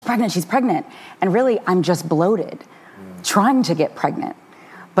pregnant, she's pregnant. And really, I'm just bloated, trying to get pregnant.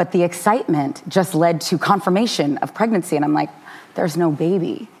 But the excitement just led to confirmation of pregnancy. And I'm like, there's no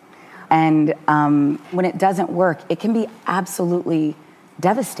baby. And when it doesn't work, it can be absolutely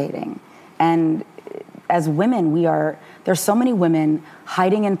devastating. And as women, there's so many women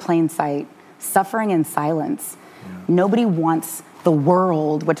hiding in plain sight, suffering in silence. Nobody wants the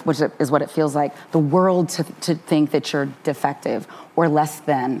world, which is what it feels like, the world to think that you're defective or less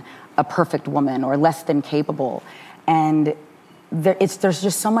than a perfect woman or less than capable. And there's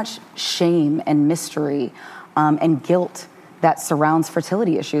just so much shame and mystery and guilt that surrounds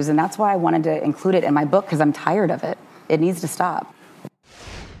fertility issues. And that's why I wanted to include it in my book, because I'm tired of it. It needs to stop.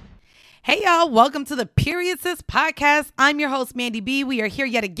 Hey, y'all. Welcome to the Period Sis podcast. I'm your host, Mandy B. We are here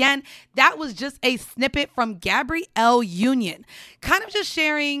yet again. That was just a snippet from Gabrielle Union, kind of just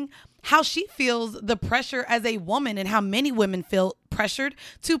sharing how she feels the pressure as a woman and how many women feel pressured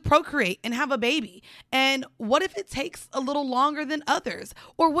to procreate and have a baby. And what if it takes a little longer than others?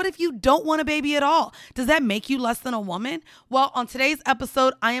 Or what if you don't want a baby at all? Does that make you less than a woman? Well, on today's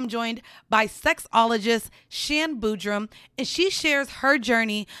episode, I am joined by sexologist Shan Boodram, and she shares her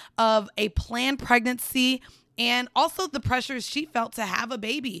journey of a planned pregnancy and also the pressures she felt to have a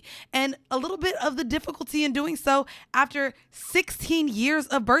baby and a little bit of the difficulty in doing so after 16 years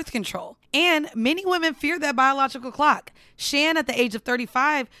of birth control. And many women fear that biological clock. Shan, at the age of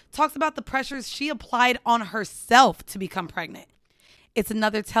 35, talks about the pressures she applied on herself to become pregnant. It's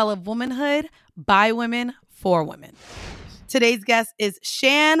another tale of womanhood by women for women. Today's guest is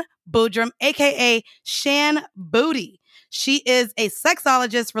Shan Boodram, aka Shan Booty. She is a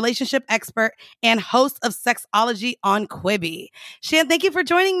sexologist, relationship expert, and host of Sexology on Quibi. Shan, thank you for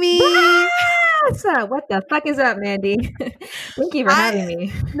joining me. What's up? What the fuck is up, Mandy? Thank you for having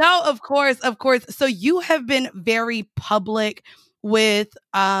me. No, of course. So you have been very public with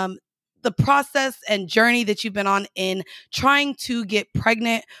the process and journey that you've been on in trying to get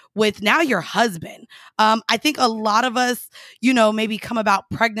pregnant with now your husband. I think a lot of us, maybe come about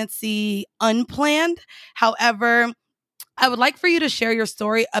pregnancy unplanned. However, I would like for you to share your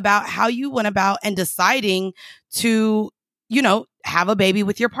story about how you went about and deciding to, have a baby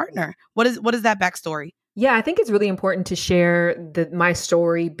with your partner. What is that backstory? Yeah, I think it's really important to share my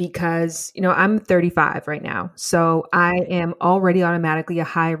story because, I'm 35 right now. So I am already automatically a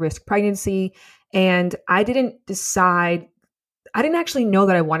high risk pregnancy. And I didn't actually know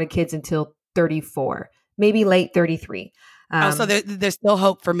that I wanted kids until 34, maybe late 33. So there's still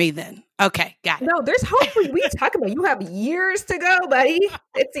hope for me then. Okay, got it. No, there's hope for you. We talk about you have years to go, buddy.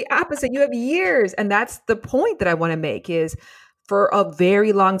 It's the opposite. You have years. And that's the point that I want to make is for a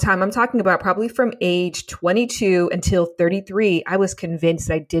very long time, I'm talking about probably from age 22 until 33, I was convinced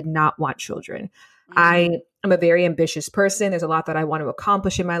that I did not want children. Mm-hmm. I am a very ambitious person. There's a lot that I want to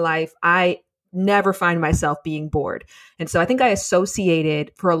accomplish in my life. I never find myself being bored. And so I think I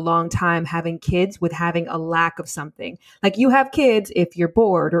associated for a long time having kids with having a lack of something. Like you have kids if you're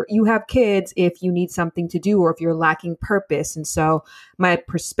bored, or you have kids if you need something to do, or if you're lacking purpose. And so my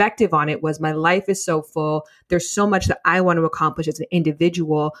perspective on it was my life is so full. There's so much that I want to accomplish as an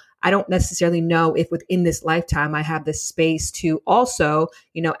individual. I don't necessarily know if within this lifetime I have the space to also,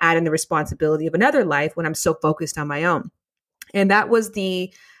 add in the responsibility of another life when I'm so focused on my own. And that was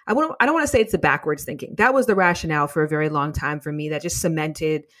I don't want to say it's the backwards thinking. That was the rationale for a very long time for me that just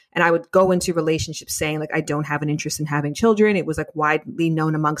cemented. And I would go into relationships saying like, I don't have an interest in having children. It was like widely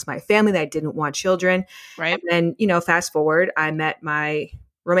known amongst my family that I didn't want children. Right. And then, fast forward, I met my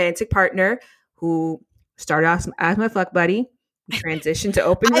romantic partner who started off as my fuck buddy, transitioned to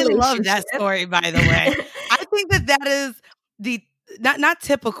open relationship. I love that story, by the way. I think that is the not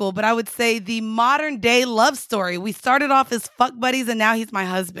typical, but I would say the modern day love story. We started off as fuck buddies and now he's my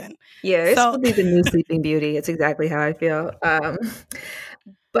husband. Yeah, it's probably the new Sleeping Beauty. It's exactly how I feel.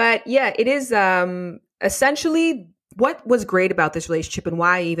 But yeah, it is essentially what was great about this relationship and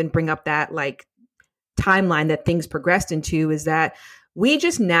why I even bring up that like timeline that things progressed into is that we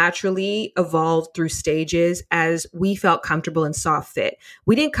just naturally evolved through stages as we felt comfortable and saw fit.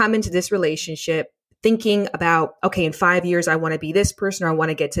 We didn't come into this relationship thinking about, okay, in 5 years, I want to be this person or I want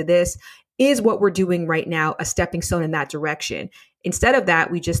to get to this. Is what we're doing right now a stepping stone in that direction? Instead of that,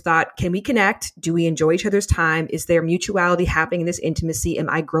 we just thought, can we connect? Do we enjoy each other's time? Is there mutuality happening in this intimacy?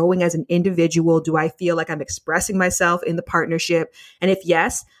 Am I growing as an individual? Do I feel like I'm expressing myself in the partnership? And if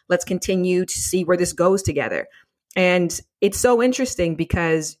yes, let's continue to see where this goes together. And it's so interesting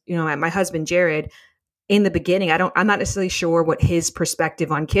because, my husband, Jared, in the beginning, I'm not necessarily sure what his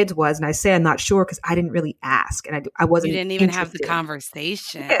perspective on kids was. And I say I'm not sure because I didn't really ask. And I wasn't. You didn't even have the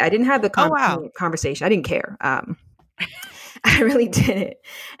conversation. Yeah, I didn't have the conversation. I didn't care. I really didn't.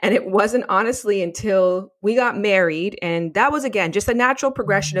 And it wasn't honestly until we got married. And that was, again, just a natural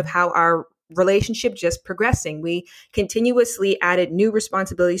progression of how our relationship just progressing. We continuously added new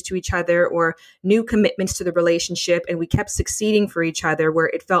responsibilities to each other or new commitments to the relationship. And we kept succeeding for each other where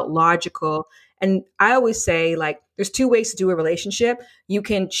it felt logical. And I always say, like, there's two ways to do a relationship. You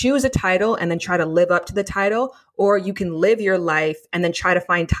can choose a title and then try to live up to the title, or you can live your life and then try to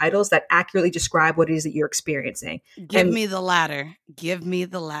find titles that accurately describe what it is that you're experiencing. Give me the latter. Give me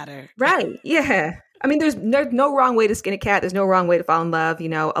the latter. Right. Yeah. I mean, there's no wrong way to skin a cat. There's no wrong way to fall in love. You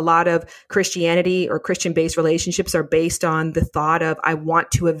know, a lot of Christianity or Christian-based relationships are based on the thought of, I want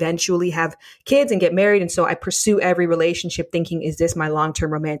to eventually have kids and get married. And so I pursue every relationship thinking, is this my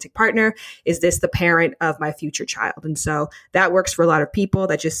long-term romantic partner? Is this the parent of my future child? And so that works for a lot of people.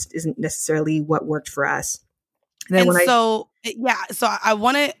 That just isn't necessarily what worked for us. So I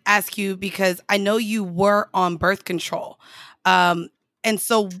want to ask you, because I know you were on birth control. And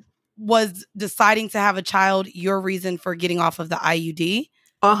so was deciding to have a child your reason for getting off of the IUD?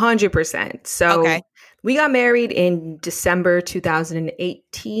 100%. So we got married in December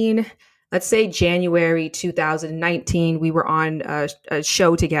 2018. Let's say January 2019, we were on a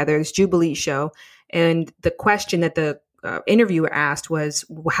show together, this Jubilee show. And the question that the interviewer asked was,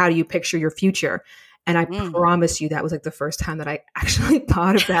 how do you picture your future? And I promise you that was like the first time that I actually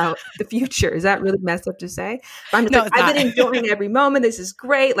thought about the future. Is that really messed up to say? But I'm just I've been enjoying every moment. This is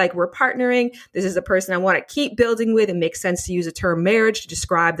great. Like, we're partnering. This is a person I want to keep building with. It makes sense to use the term marriage to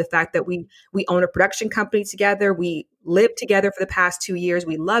describe the fact that we own a production company together. We lived together for the past 2 years.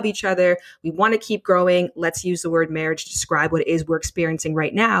 We love each other. We want to keep growing. Let's use the word marriage to describe what it is we're experiencing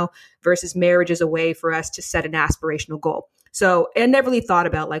right now, versus marriage as a way for us to set an aspirational goal. So I never really thought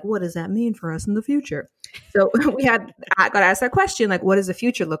about, like, what does that mean for us in the future? So I got asked that question, like, what does the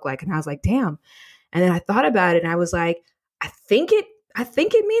future look like? And I was like, damn. And then I thought about it and I was like, I think it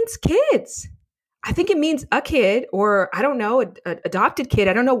means kids. I think it means a kid, or I don't know, an adopted kid.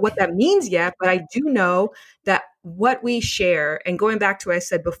 I don't know what that means yet, but I do know that what we share, and going back to what I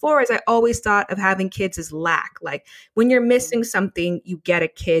said before, is I always thought of having kids as lack. Like, when you're missing something, you get a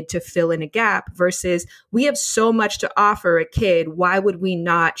kid to fill in a gap, versus we have so much to offer a kid. Why would we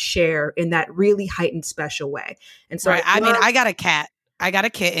not share in that really heightened special way? And so I got a cat. I got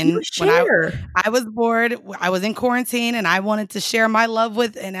a kitten. When I was bored, I was in quarantine, and I wanted to share my love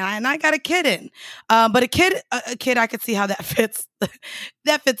with, and I got a kitten. But a kid, I could see how that fits.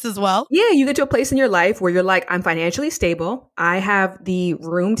 That fits as well. Yeah, you get to a place in your life where you're like, I'm financially stable. I have the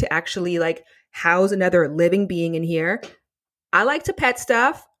room to actually, like, house another living being in here. I like to pet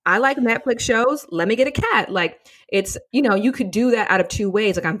stuff. I like Netflix shows. Let me get a cat. Like, it's, you know, you could do that out of two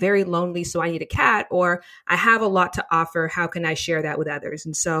ways. Like, I'm very lonely, so I need a cat, or I have a lot to offer. How can I share that with others?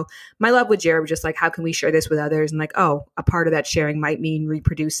 And so my love with Jared was just like, how can we share this with others? And like, oh, a part of that sharing might mean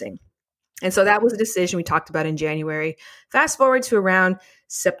reproducing. And so that was a decision we talked about in January. Fast forward to around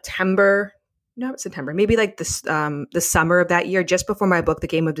maybe like the summer of that year, just before my book, The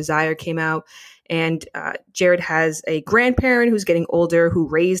Game of Desire, came out. And Jared has a grandparent who's getting older, who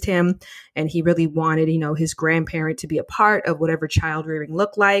raised him. And he really wanted, you know, his grandparent to be a part of whatever child rearing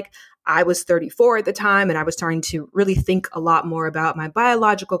looked like. I was 34 at the time, and I was starting to really think a lot more about my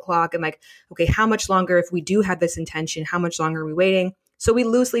biological clock and, like, okay, how much longer, if we do have this intention, how much longer are we waiting? So we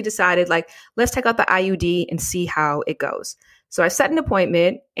loosely decided, like, let's take out the IUD and see how it goes. So I set an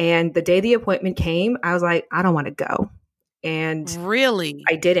appointment, and the day the appointment came, I was like, I don't want to go. And really,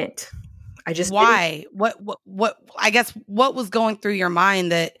 I didn't. I just why? Didn't. What? I guess what was going through your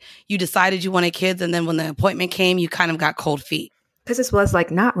mind that you decided you wanted kids, and then when the appointment came, you kind of got cold feet? Because this was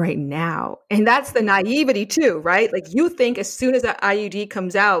like, not right now. And that's the naivety too, right? Like, you think as soon as that IUD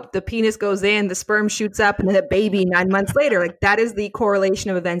comes out, the penis goes in, the sperm shoots up, and then the baby 9 months later. Like, that is the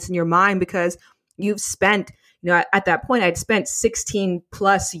correlation of events in your mind, because you've spent, you know, at that point, I'd spent 16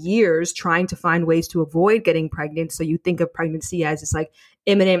 plus years trying to find ways to avoid getting pregnant. So you think of pregnancy as this, like,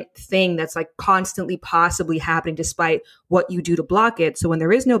 imminent thing that's, like, constantly possibly happening despite what you do to block it. So when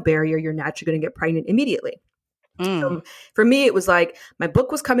there is no barrier, you're naturally going to get pregnant immediately. For me, it was like, my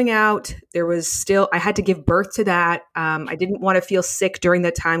book was coming out. I had to give birth to that. I didn't want to feel sick during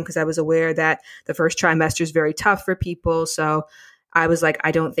that time, because I was aware that the first trimester is very tough for people. So I was like, I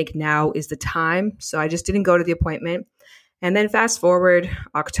don't think now is the time. So I just didn't go to the appointment. And then fast forward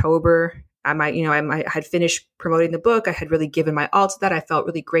October, I had finished promoting the book. I had really given my all to that. I felt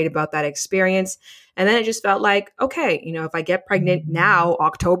really great about that experience. And then it just felt like, okay, you know, if I get pregnant now,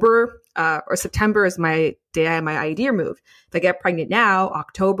 October or September is my day I had my IUD removed. If I get pregnant now,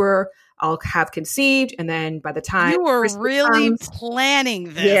 October, I'll have conceived. And then by the time you were Christmas really comes,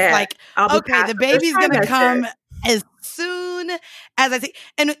 planning this, like, okay, the baby's going to come as soon as I take,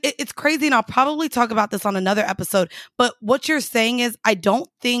 and it's crazy, and I'll probably talk about this on another episode, but what you're saying is I don't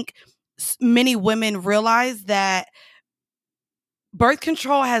think many women realize that birth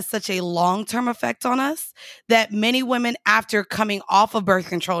control has such a long-term effect on us that many women, after coming off of birth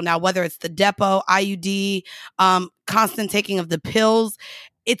control, now whether it's the Depo, IUD, constant taking of the pills,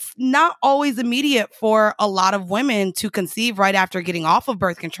 it's not always immediate for a lot of women to conceive right after getting off of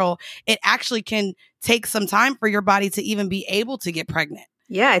birth control. It actually can take some time for your body to even be able to get pregnant.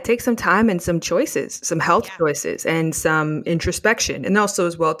 Yeah, it takes some time and some choices, some health choices and some introspection. And also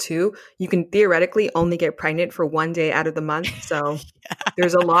as well, too, you can theoretically only get pregnant for one day out of the month. So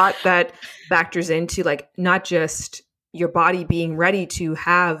there's a lot that factors into like not just your body being ready to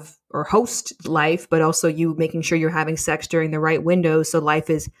have or host life, but also you making sure you're having sex during the right window so life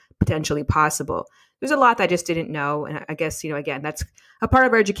is potentially possible. There's a lot that I just didn't know. And I guess, again, that's a part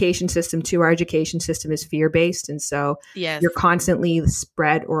of our education system too. Our education system is fear-based. And so you're constantly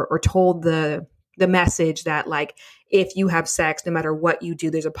spread or told the message that like, if you have sex, no matter what you do,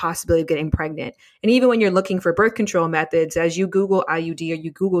 there's a possibility of getting pregnant. And even when you're looking for birth control methods, as you Google IUD or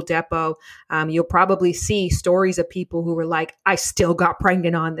you Google Depo, you'll probably see stories of people who were like, I still got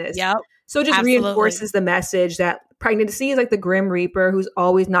pregnant on this. Yep. So it just reinforces the message that pregnancy is like the Grim Reaper who's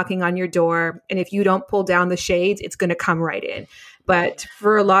always knocking on your door. And if you don't pull down the shades, it's going to come right in. But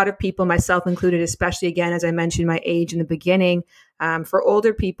for a lot of people, myself included, especially again, as I mentioned, my age in the beginning, for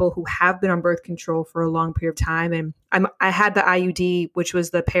older people who have been on birth control for a long period of time. And I had the IUD, which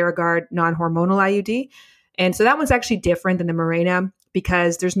was the Paragard non-hormonal IUD. And so that one's actually different than the Mirena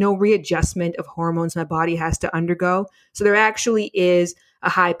because there's no readjustment of hormones my body has to undergo. So there actually is a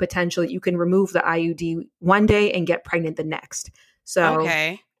high potential that you can remove the IUD one day and get pregnant the next. So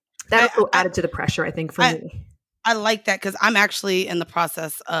that also added to the pressure, I think, for me. I like that because I'm actually in the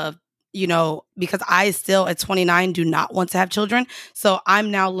process of, because I still at 29 do not want to have children. So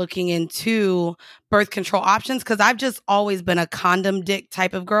I'm now looking into birth control options because I've just always been a condom dick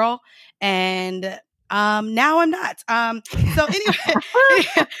type of girl. And now I'm not. So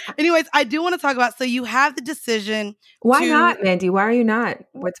anyways, I do want to talk about, so you have the decision. Why not, Mandy? Why are you not?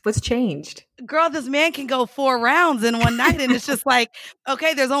 What's changed? Girl, this man can go 4 rounds in one night. And it's just like,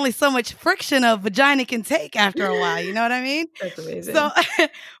 okay, there's only so much friction a vagina can take after a while. You know what I mean? That's amazing. So,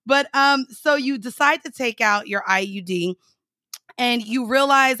 so you decide to take out your IUD and you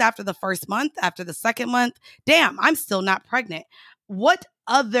realize after the first month, after the second month, damn, I'm still not pregnant. What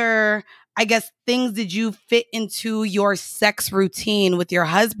other, I guess, things did you fit into your sex routine with your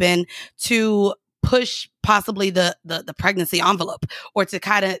husband to push possibly the pregnancy envelope or to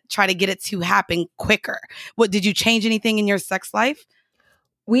kind of try to get it to happen quicker? What did you change anything in your sex life?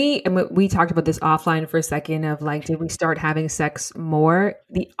 We talked about this offline for a second of like, did we start having sex more?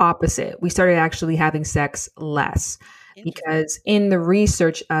 The opposite. We started actually having sex less because in the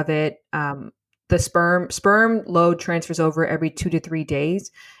research of it, the sperm load transfers over every 2 to 3 days.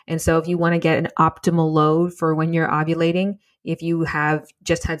 And so if you want to get an optimal load for when you're ovulating, if you have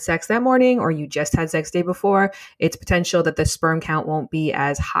just had sex that morning or you just had sex the day before, it's potential that the sperm count won't be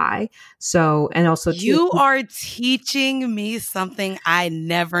as high. So, and also you are teaching me something I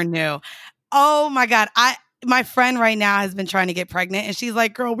never knew. Oh my God. My friend right now has been trying to get pregnant and she's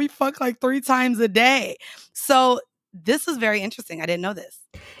like, girl, we fuck like 3 times a day. So this is very interesting. I didn't know this.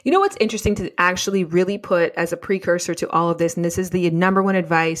 You know what's interesting to actually really put as a precursor to all of this, and this is the number one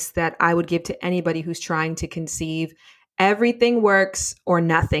advice that I would give to anybody who's trying to conceive: everything works or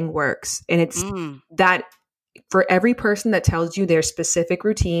nothing works. And it's that for every person that tells you their specific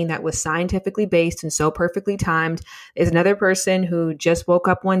routine that was scientifically based and so perfectly timed is another person who just woke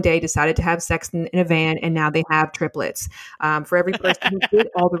up one day, decided to have sex in a van, and now they have triplets. For every person who did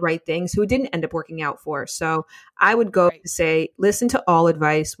all the right things, who didn't end up working out for. So I would go to say, listen to all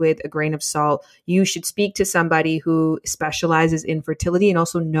advice with a grain of salt. You should speak to somebody who specializes in fertility and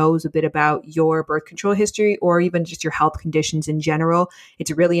also knows a bit about your birth control history or even just your health conditions in general.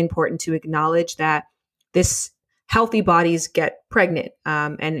 It's really important to acknowledge that this healthy bodies get pregnant.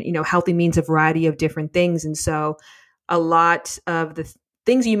 And, healthy means a variety of different things. And so a lot of the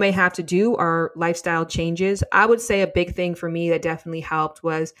things you may have to do are lifestyle changes. I would say a big thing for me that definitely helped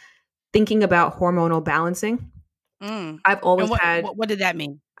was thinking about hormonal balancing. I've always what did that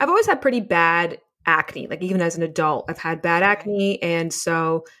mean? I've always had pretty bad acne, like even as an adult, I've had bad acne. And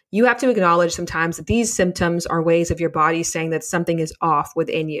so you have to acknowledge sometimes that these symptoms are ways of your body saying that something is off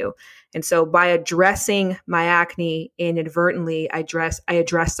within you. And so by addressing my acne inadvertently, I address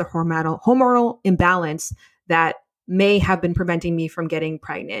the hormonal imbalance that may have been preventing me from getting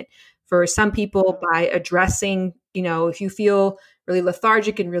pregnant. For some people, by addressing, if you feel really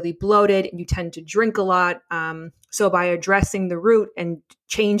lethargic and really bloated, and you tend to drink a lot. So by addressing the root and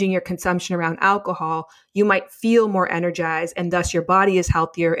changing your consumption around alcohol, you might feel more energized, and thus your body is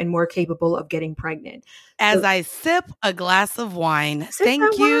healthier and more capable of getting pregnant. As I sip a glass of wine, Sip thank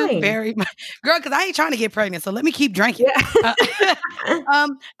that you wine. very much. Girl, because I ain't trying to get pregnant, so let me keep drinking. Yeah.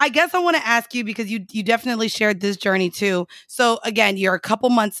 I guess I want to ask you, because you definitely shared this journey too. So again, you're a couple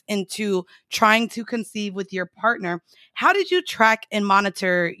months into trying to conceive with your partner. How did you track and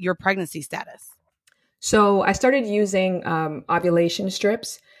monitor your pregnancy status? So I started using ovulation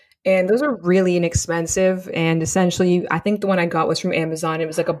strips, and those are really inexpensive. And essentially, I think the one I got was from Amazon. It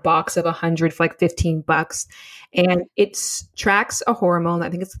was like a box of 100 for like $15. And it tracks a hormone. I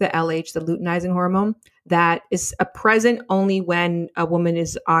think it's the LH, the luteinizing hormone, that is present only when a woman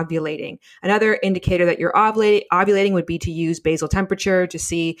is ovulating. Another indicator that you're ovulating would be to use basal temperature to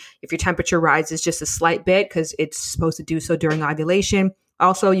see if your temperature rises just a slight bit, because it's supposed to do so during ovulation.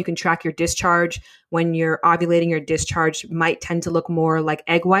 Also, you can track your discharge. When you're ovulating, your discharge might tend to look more like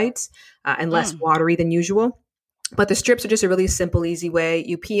egg whites and less watery than usual. But the strips are just a really simple, easy way.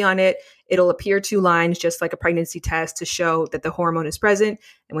 You pee on it. It'll appear 2 lines, just like a pregnancy test, to show that the hormone is present.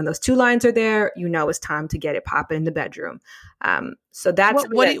 And when those 2 lines are there, you know it's time to get it popping in the bedroom. So that's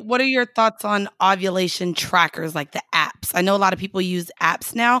what are your thoughts on ovulation trackers, like the apps? I know a lot of people use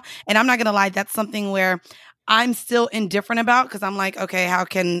apps now, and I'm not going to lie, that's something where I'm still indifferent about, because I'm like, okay, how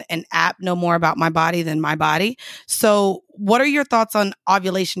can an app know more about my body than my body? So what are your thoughts on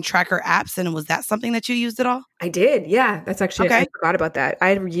ovulation tracker apps? And was that something that you used at all? I did. Yeah, that's actually, okay. I forgot about that. I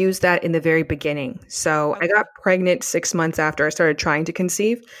had used that in the very beginning. So I got pregnant 6 months after I started trying to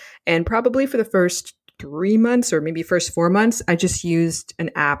conceive. And probably for the first 3 months, or maybe first 4 months, I just used an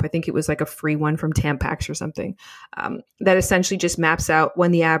app. I think it was like a free one from Tampax or something, that essentially just maps out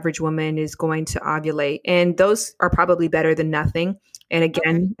when the average woman is going to ovulate. And those are probably better than nothing. And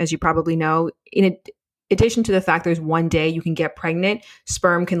again, as you probably know, in addition to the fact there's one day you can get pregnant,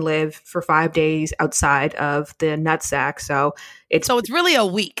 sperm can live for 5 days outside of the nutsack. So it's really a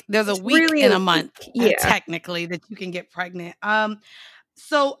week. There's a week really in a month, technically, that you can get pregnant.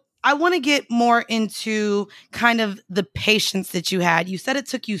 So I want to get more into kind of the patience that you had. You said it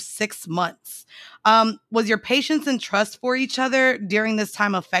took you 6 months. Was your patience and trust for each other during this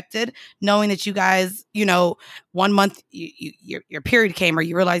time affected, knowing that you guys, 1 month, your period came, or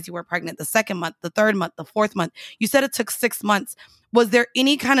you realized you were pregnant, the second month, the third month, the fourth month? You said it took 6 months. Was there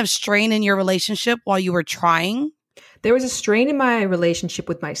any kind of strain in your relationship while you were trying? There was a strain in my relationship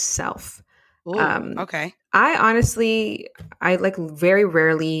with myself. Ooh, okay. I honestly, like very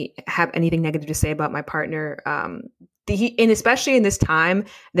rarely have anything negative to say about my partner. And especially in this time,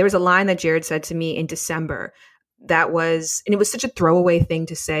 there was a line that Jared said to me in December and it was such a throwaway thing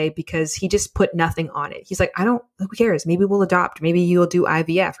to say, because he just put nothing on it. He's like, who cares? Maybe we'll adopt. Maybe you'll do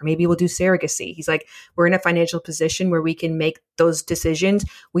IVF, or maybe we'll do surrogacy. He's like, we're in a financial position where we can make those decisions.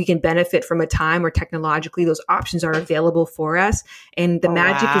 We can benefit from a time where technologically those options are available for us. And the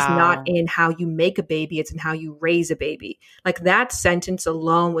magic is not in how you make a baby, it's in how you raise a baby. Like, that sentence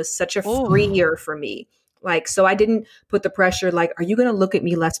alone was such a freer for me. Like, so I didn't put the pressure, like, are you going to look at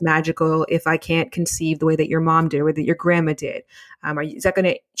me less magical if I can't conceive the way that your mom did, or that your grandma did? Is that going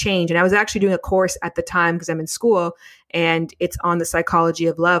to change? And I was actually doing a course at the time, because I'm in school, and it's on the psychology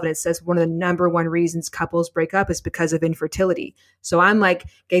of love. And it says one of the number one reasons couples break up is because of infertility. So I'm like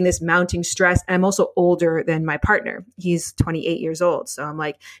getting this mounting stress. And I'm also older than my partner. He's 28 years old. So I'm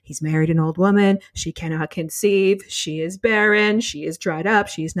like, he's married an old woman. She cannot conceive. She is barren. She is dried up.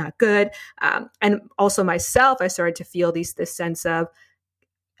 She's not good. And also myself, I started to feel this sense of,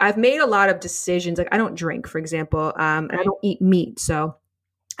 I've made a lot of decisions. Like, I don't drink, for example, and I don't eat meat. So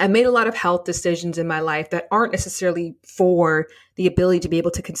I've made a lot of health decisions in my life that aren't necessarily for the ability to be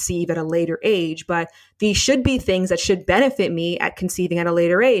able to conceive at a later age, but these should be things that should benefit me at conceiving at a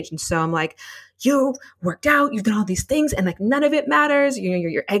later age. And so I'm like, you worked out, you've done all these things, and like none of it matters.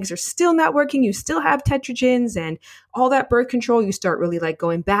 Your eggs are still not working. You still have tetragens and all that birth control. You start really like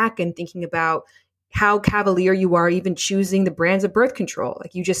going back and thinking about how cavalier you are even choosing the brands of birth control.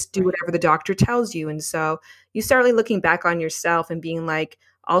 Like, you just do whatever the doctor tells you. And so you start really looking back on yourself and being like,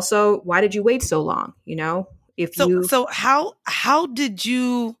 also, why did you wait so long? So how did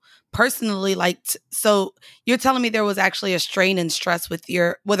you personally, so you're telling me there was actually a strain and stress with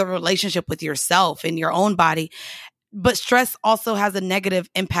a relationship with yourself and your own body, but stress also has a negative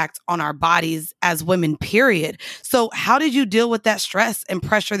impact on our bodies as women, period. So how did you deal with that stress and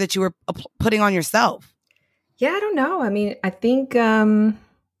pressure that you were putting on yourself? Yeah, I don't know. I mean, I think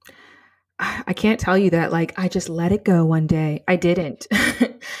I can't tell you that like I just let it go one day. I didn't.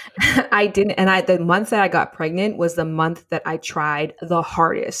 I didn't. And the month that I got pregnant was the month that I tried the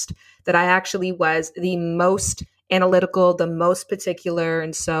hardest, that I actually was the most analytical, the most particular.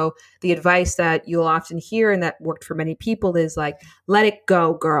 And so the advice that you'll often hear and that worked for many people is like, let it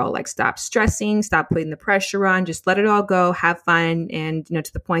go, girl. Like stop stressing, stop putting the pressure on, just let it all go, have fun. And,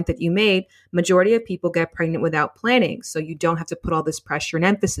 to the point that you made, majority of people get pregnant without planning. So you don't have to put all this pressure and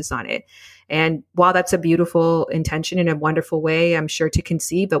emphasis on it. And while that's a beautiful intention and a wonderful way, I'm sure, to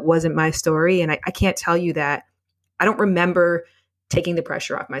conceive, it wasn't my story. And I can't tell you that I don't remember taking the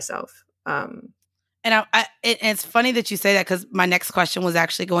pressure off myself. And it's funny that you say that, because my next question was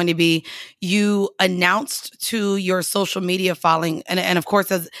actually going to be, you announced to your social media following, and of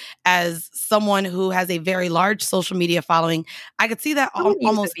course, as someone who has a very large social media following, I could see that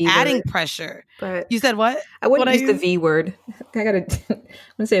almost adding pressure. But you said what? I wouldn't use the V word. I'm going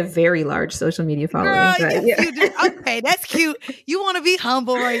to say a very large social media following. Girl, yes, yeah. You do. Okay, that's cute. You want to be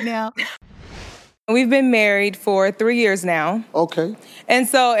humble right now. We've been married for 3 years now. Okay. And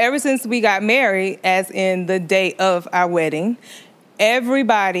so ever since we got married, as in the date of our wedding,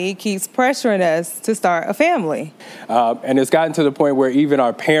 everybody keeps pressuring us to start a family. And it's gotten to the point where even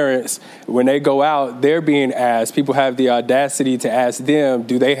our parents, when they go out, they're being asked, people have the audacity to ask them,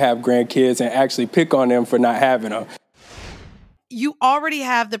 do they have grandkids, and actually pick on them for not having them. You already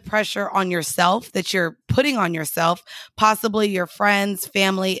have the pressure on yourself that you're putting on yourself, possibly your friends,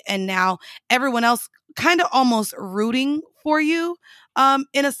 family, and now everyone else kind of almost rooting for you,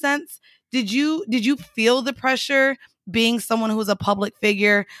 in a sense. Did you feel the pressure being someone who's a public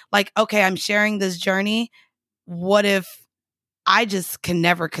figure? Like, okay, I'm sharing this journey. What if I just can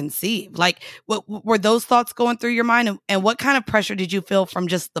never conceive? Like, what were those thoughts going through your mind? And what kind of pressure did you feel from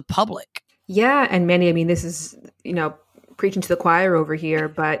just the public? Yeah. And Mandy, I mean, this is, preaching to the choir over here,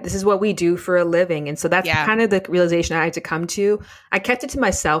 but this is what we do for a living. And so that's kind of the realization I had to come to. I kept it to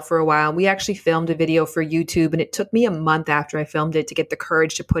myself for a while. We actually filmed a video for YouTube, and it took me a month after I filmed it to get the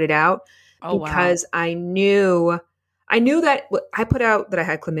courage to put it out, because I knew that I put out that I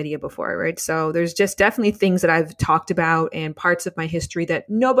had chlamydia before, right? So there's just definitely things that I've talked about and parts of my history that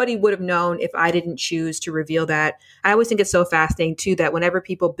nobody would have known if I didn't choose to reveal that. I always think it's so fascinating too, that whenever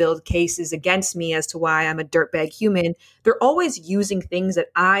people build cases against me as to why I'm a dirtbag human, they're always using things that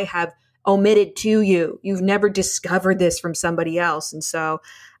I have omitted to you. You've never discovered this from somebody else. And so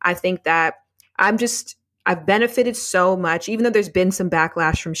I think that I've benefited so much, even though there's been some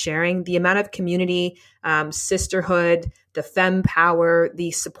backlash from sharing. The amount of community, sisterhood, the femme power, the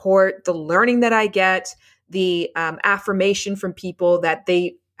support, the learning that I get, the affirmation from people that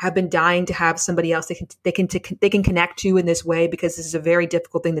they have been dying to have somebody else they can connect to in this way, because this is a very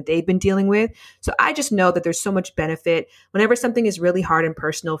difficult thing that they've been dealing with. So I just know that there's so much benefit whenever something is really hard and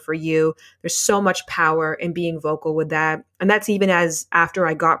personal for you. There's so much power in being vocal with that, and that's even as after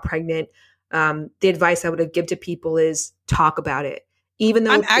I got pregnant. The advice I would give to people is talk about it. Even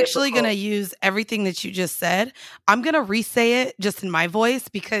though I'm actually going to use everything that you just said. I'm going to re-say it just in my voice,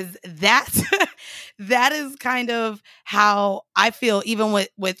 because that is kind of how I feel, even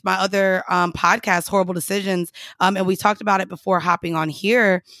with my other podcast, Horrible Decisions. And we talked about it before hopping on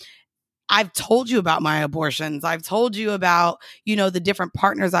here. I've told you about my abortions. I've told you about, the different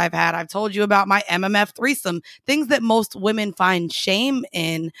partners I've had. I've told you about my MMF threesome, things that most women find shame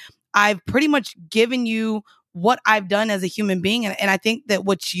in. I've pretty much given you what I've done as a human being. And I think that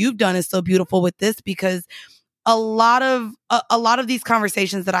what you've done is so beautiful with this, because a lot of these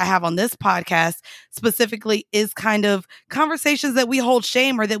conversations that I have on this podcast specifically is kind of conversations that we hold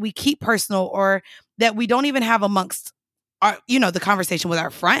shame, or that we keep personal, or that we don't even have amongst our, the conversation with our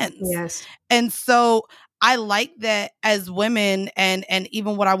friends. Yes. And so I like that as women, and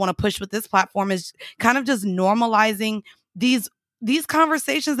even what I want to push with this platform is kind of just normalizing these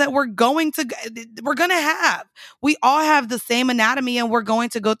conversations that we're going to have. We all have the same anatomy, and we're going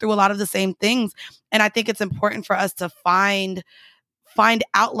to go through a lot of the same things. And I think it's important for us to find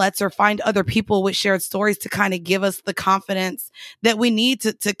outlets or find other people with shared stories to kind of give us the confidence that we need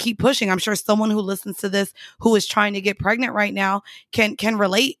to keep pushing. I'm sure someone who listens to this, who is trying to get pregnant right now, can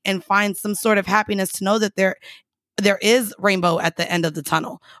relate and find some sort of happiness to know that there is rainbow at the end of the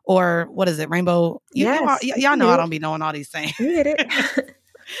tunnel. Or what is it? Rainbow. Y'all know I don't be knowing all these things. You hit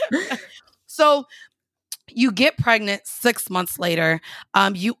it. So you get pregnant 6 months later.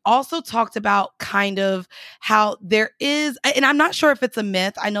 You also talked about kind of how there is, and I'm not sure if it's a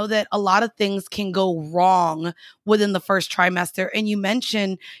myth. I know that a lot of things can go wrong within the first trimester. And you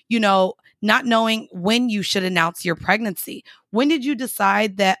mentioned, not knowing when you should announce your pregnancy. When did you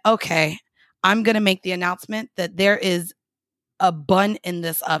decide that, okay, I'm going to make the announcement that there is a bun in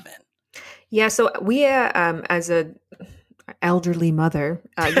this oven? Yeah, so we, as a elderly mother,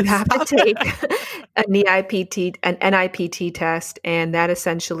 you have to take an NIPT test, and that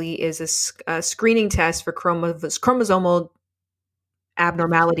essentially is a screening test for chromosomal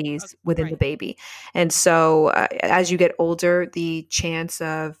abnormalities within the Right. baby. And so, as you get older, the chance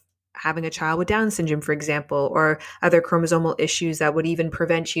of having a child with Down syndrome, for example, or other chromosomal issues that would even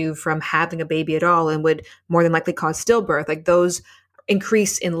prevent you from having a baby at all and would more than likely cause stillbirth, like those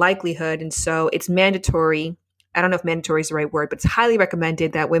increase in likelihood. And so it's mandatory. I don't know if mandatory is the right word, but it's highly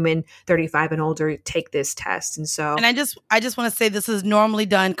recommended that women 35 and older take this test. And so, And I just want to say this is normally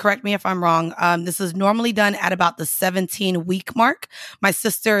done. Correct me if I'm wrong. This is normally done at about the 17-week mark. My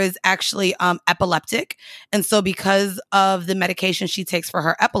sister is actually epileptic, and so because of the medication she takes for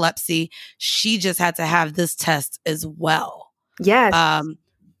her epilepsy, she just had to have this test as well. yes.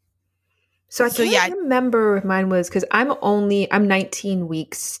 So I so can't yeah. remember if mine was, because I'm 19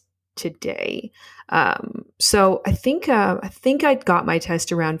 weeks today. So I think I got my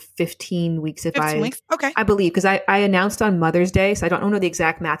test around 15 weeks. 15 weeks. Okay. I believe, because I announced on Mother's Day, so I don't know the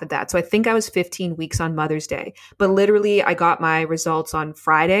exact math of that. So I think I was 15 weeks on Mother's Day, but literally I got my results on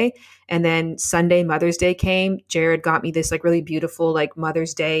Friday, and then Sunday, Mother's Day came. Jared got me this like really beautiful like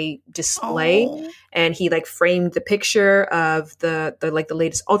Mother's Day display, and he like framed the picture of the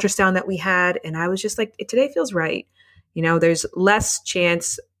latest ultrasound that we had, and I was just like, today feels right. You know, there's less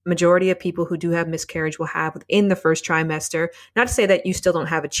chance. Majority of people who do have miscarriage will have within the first trimester. Not to say that you still don't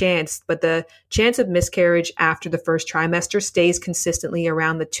have a chance, but the chance of miscarriage after the first trimester stays consistently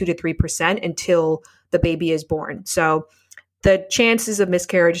around the 2 to 3% until the baby is born. So the chances of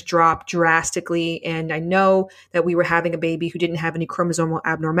miscarriage drop drastically. And I know that we were having a baby who didn't have any chromosomal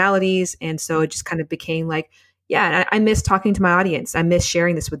abnormalities. And so it just kind of became like, yeah, I miss talking to my audience. I miss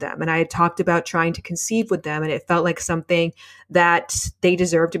sharing this with them. And I had talked about trying to conceive with them, and it felt like something that they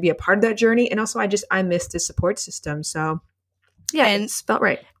deserve to be a part of that journey. And also I miss the support system. So yeah, it felt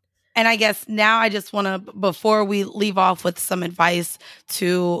right. And I guess now I just want to, before we leave off with some advice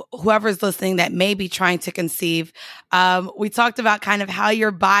to whoever's listening that may be trying to conceive, we talked about kind of how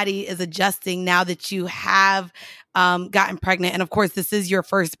your body is adjusting now that you have gotten pregnant. And of course, this is your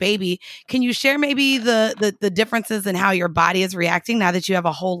first baby. Can you share maybe the differences in how your body is reacting now that you have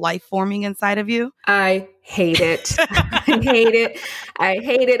a whole life forming inside of you? I hate it. I hate it. I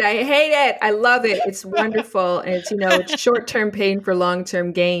hate it. I hate it. I love it. It's wonderful. And it's, it's short-term pain for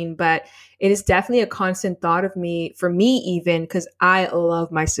long-term gain, but it is definitely a constant thought of me, for me even, because I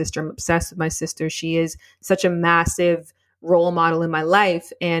love my sister. I'm obsessed with my sister. She is such a massive role model in my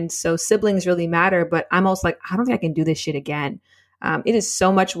life. And so siblings really matter, but I'm also like, I don't think I can do this shit again. It is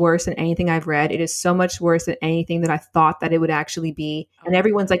so much worse than anything I've read. It is so much worse than anything that I thought that it would actually be. And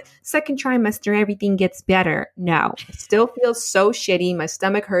everyone's like, second trimester, everything gets better. No, it still feels so shitty. My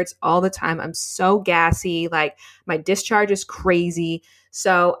stomach hurts all the time. I'm so gassy. Like my discharge is crazy.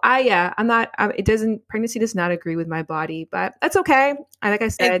 So pregnancy does not agree with my body, but that's okay. Like I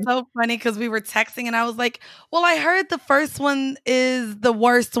said, it's so funny because we were texting and I was like, well, I heard the first one is the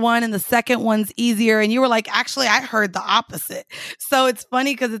worst one and the second one's easier. And you were like, actually, I heard the opposite. So it's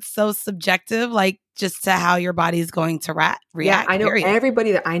funny because it's so subjective, like just to how your body is going to react. Yeah, I know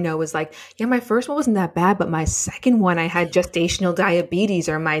everybody that I know was like, yeah, my first one wasn't that bad, but my second one, I had gestational diabetes,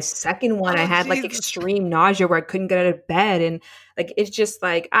 or my second one, I had like extreme nausea where I couldn't get out of bed. And like, it's just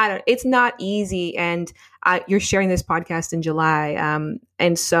like, it's not easy. And you're sharing this podcast in July.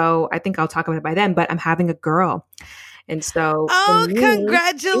 And so I think I'll talk about it by then, but I'm having a girl. And so,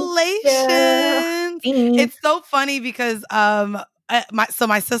 congratulations. It's so funny because,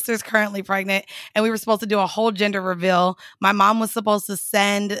 my sister's currently pregnant and we were supposed to do a whole gender reveal. My mom was supposed to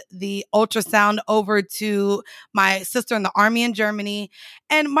send the ultrasound over to my sister in the army in Germany.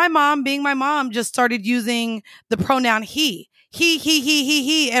 And my mom, being my mom, just started using the pronoun he.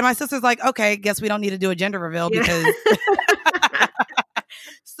 He. And my sister's like, okay, guess we don't need to do a gender reveal because...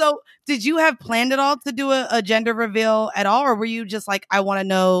 So did you have planned at all to do a gender reveal at all? Or were you just like, I want to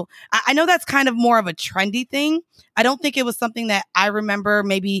know? I know that's kind of more of a trendy thing. I don't think it was something that I remember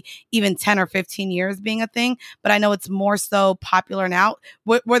maybe even 10 or 15 years being a thing, but I know it's more so popular now.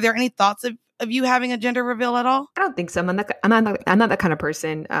 Were there any thoughts of you having a gender reveal at all? I don't think so. I'm not that kind of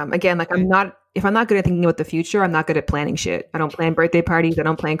person. Again, like if I'm not good at thinking about the future, I'm not good at planning shit. I don't plan birthday parties. I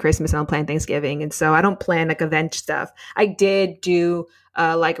don't plan Christmas. I don't plan Thanksgiving. And so I don't plan like event stuff. I did do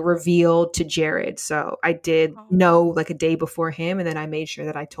like a reveal to Jared. So I did know like a day before him. And then I made sure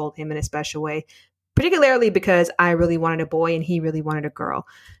that I told him in a special way, particularly because I really wanted a boy and he really wanted a girl.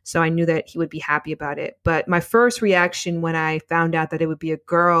 So I knew that he would be happy about it. But my first reaction when I found out that it would be a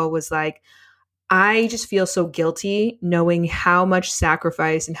girl was like, I just feel so guilty knowing how much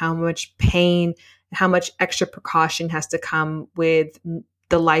sacrifice and how much pain and how much extra precaution has to come with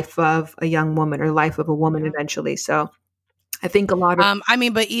the life of a young woman or life of a woman eventually. So I think a lot of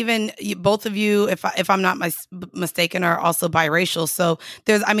but even both of you, if I'm not mistaken, are also biracial. So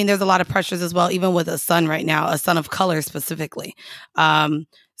there's a lot of pressures as well, even with a son right now, a son of color specifically.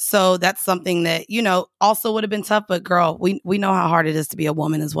 So that's something that, also would have been tough. But girl, we know how hard it is to be a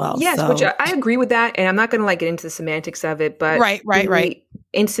woman as well. Yes, so. which I agree with that. And I'm not going to get into the semantics of it. But right.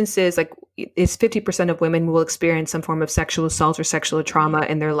 Instances it's 50% of women will experience some form of sexual assault or sexual trauma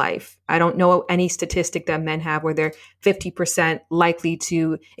in their life. I don't know any statistic that men have where they're 50% likely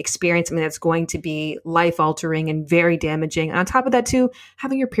to experience something that's going to be life altering and very damaging. And on top of that too,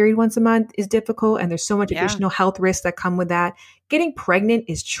 having your period once a month is difficult. And there's so much additional health risks that come with that. Getting pregnant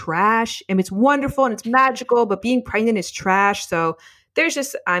is trash. I mean, it's wonderful and it's magical, but being pregnant is trash. So there's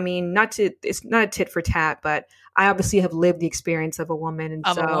just, it's not a tit for tat, but I obviously have lived the experience of a woman.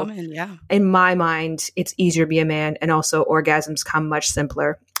 And in my mind, it's easier to be a man. And also orgasms come much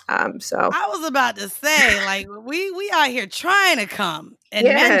simpler. So I was about to say, we out here trying to come and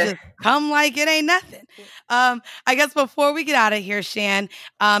men just come like it ain't nothing. I guess before we get out of here, Shan,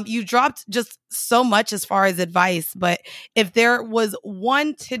 you dropped just so much as far as advice, but if there was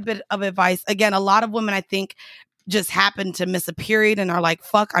one tidbit of advice, again, a lot of women, I think, just happen to miss a period and are like,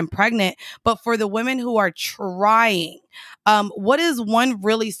 fuck, I'm pregnant. But for the women who are trying, what is one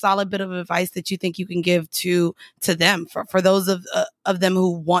really solid bit of advice that you think you can give to them, for those of them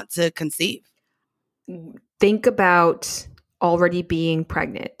who want to conceive? Think about already being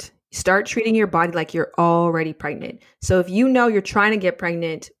pregnant. Start treating your body like you're already pregnant. So if you know you're trying to get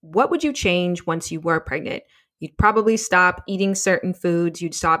pregnant, what would you change once you were pregnant? You'd probably stop eating certain foods.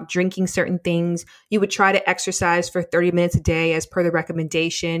 You'd stop drinking certain things. You would try to exercise for 30 minutes a day as per the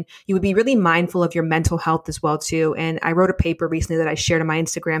recommendation. You would be really mindful of your mental health as well, too. And I wrote a paper recently that I shared on my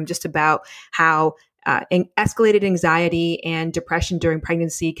Instagram just about how escalated anxiety and depression during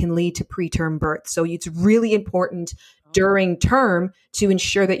pregnancy can lead to preterm birth. So it's really important during term to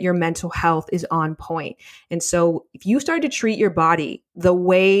ensure that your mental health is on point. And so if you start to treat your body the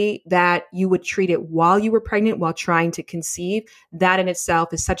way that you would treat it while you were pregnant, while trying to conceive, that in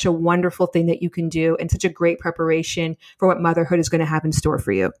itself is such a wonderful thing that you can do and such a great preparation for what motherhood is going to have in store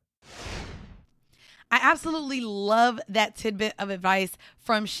for you. I absolutely love that tidbit of advice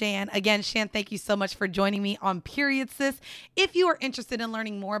from Shan. Again, Shan, thank you so much for joining me on Period Sis. If you are interested in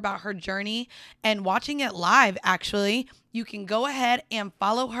learning more about her journey and watching it live, actually, you can go ahead and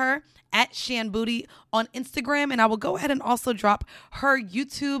follow her at Shan Boody on Instagram. And I will go ahead and also drop her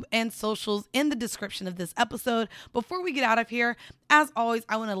YouTube and socials in the description of this episode. Before we get out of here, as always,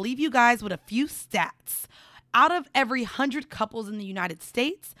 I want to leave you guys with a few stats. Out of every 100 couples in the United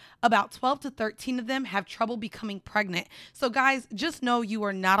States, about 12 to 13 of them have trouble becoming pregnant. So guys, just know you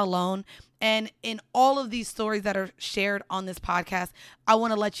are not alone. And in all of these stories that are shared on this podcast, I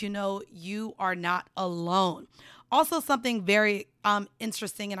want to let you know you are not alone. Also, something very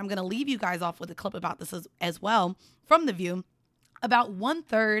interesting, and I'm going to leave you guys off with a clip about this as well from The View. About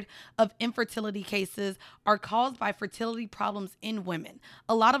 1/3 of infertility cases are caused by fertility problems in women.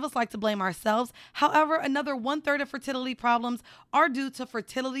 A lot of us like to blame ourselves. However, another 1/3 of fertility problems are due to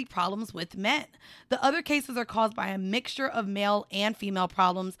fertility problems with men. The other cases are caused by a mixture of male and female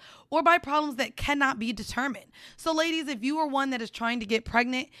problems or by problems that cannot be determined. So ladies, if you are one that is trying to get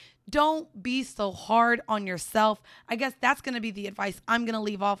pregnant, don't be so hard on yourself. I guess that's going to be the advice I'm going to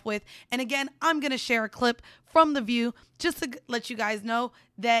leave off with. And again, I'm going to share a clip from The View just to let you guys know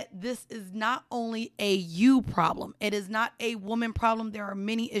that this is not only a you problem. It is not a woman problem. There are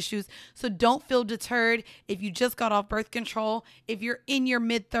many issues. So don't feel deterred if you just got off birth control. If you're in your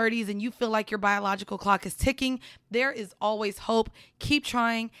mid-30s and you feel like your biological clock is ticking, there is always hope. Keep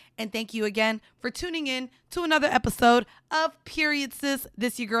trying. And thank you again for tuning in to another episode of Period Sis.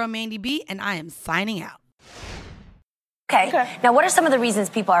 This is your girl, Mandy B, and I am signing out. Okay. Now, what are some of the reasons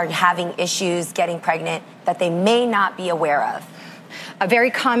people are having issues getting pregnant that they may not be aware of? A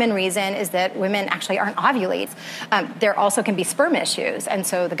very common reason is that women actually aren't ovulates. There also can be sperm issues. And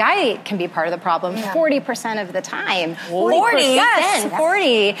so the guy can be part of the problem 40% of the time. 40? Yes,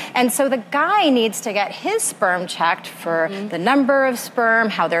 40. And so the guy needs to get his sperm checked for the number of sperm,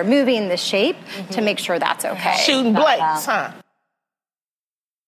 how they're moving, the shape, to make sure that's okay. Shooting blanks, huh?